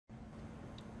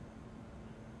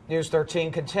News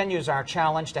 13 continues our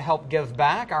challenge to help give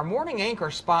back. Our morning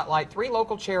anchors spotlight 3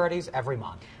 local charities every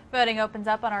month. Voting opens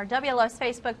up on our WLOS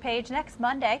Facebook page next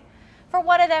Monday for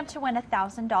one of them to win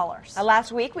 $1,000.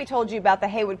 Last week, we told you about the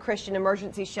Haywood Christian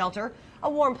Emergency Shelter, a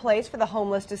warm place for the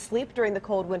homeless to sleep during the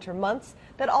cold winter months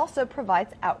that also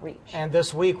provides outreach. And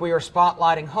this week, we are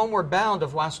spotlighting Homeward Bound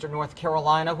of Western North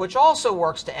Carolina, which also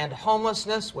works to end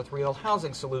homelessness with real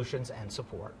housing solutions and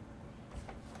support.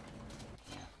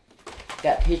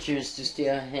 Got pictures to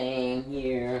still hang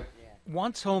here.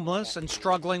 Once homeless and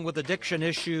struggling with addiction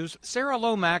issues, Sarah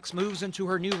Lomax moves into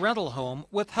her new rental home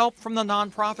with help from the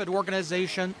nonprofit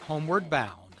organization Homeward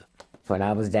Bound. When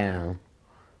I was down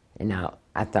and out,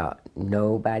 I thought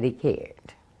nobody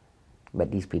cared,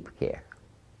 but these people care.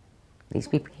 These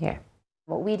people care.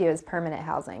 What we do is permanent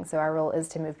housing, so our role is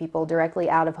to move people directly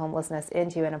out of homelessness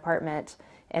into an apartment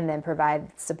and then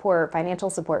provide support, financial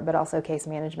support, but also case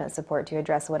management support to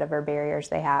address whatever barriers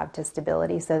they have to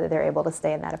stability so that they're able to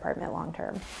stay in that apartment long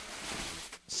term.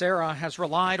 Sarah has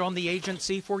relied on the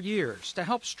agency for years to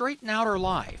help straighten out her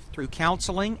life through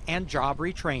counseling and job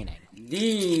retraining.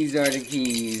 These are the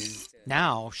keys.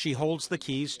 Now she holds the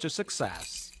keys to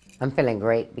success. I'm feeling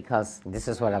great because this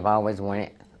is what I've always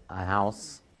wanted, a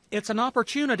house. It's an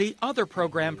opportunity other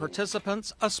program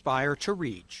participants aspire to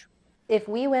reach. If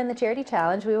we win the charity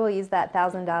challenge, we will use that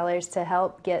 $1,000 to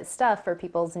help get stuff for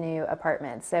people's new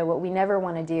apartments. So what we never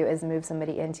want to do is move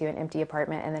somebody into an empty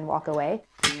apartment and then walk away.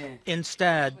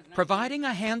 Instead, providing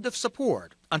a hand of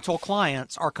support until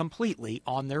clients are completely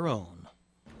on their own.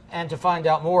 And to find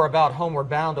out more about Homeward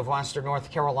Bound of Western North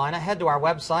Carolina, head to our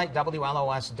website,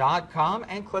 WLOS.com,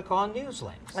 and click on News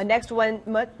Links.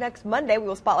 Next Monday, we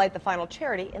will spotlight the final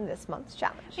charity in this month's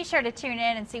challenge. Be sure to tune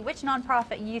in and see which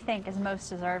nonprofit you think is most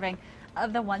deserving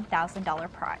of the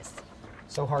 $1,000 prize.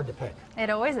 So hard to pick. It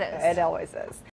always is. It always is.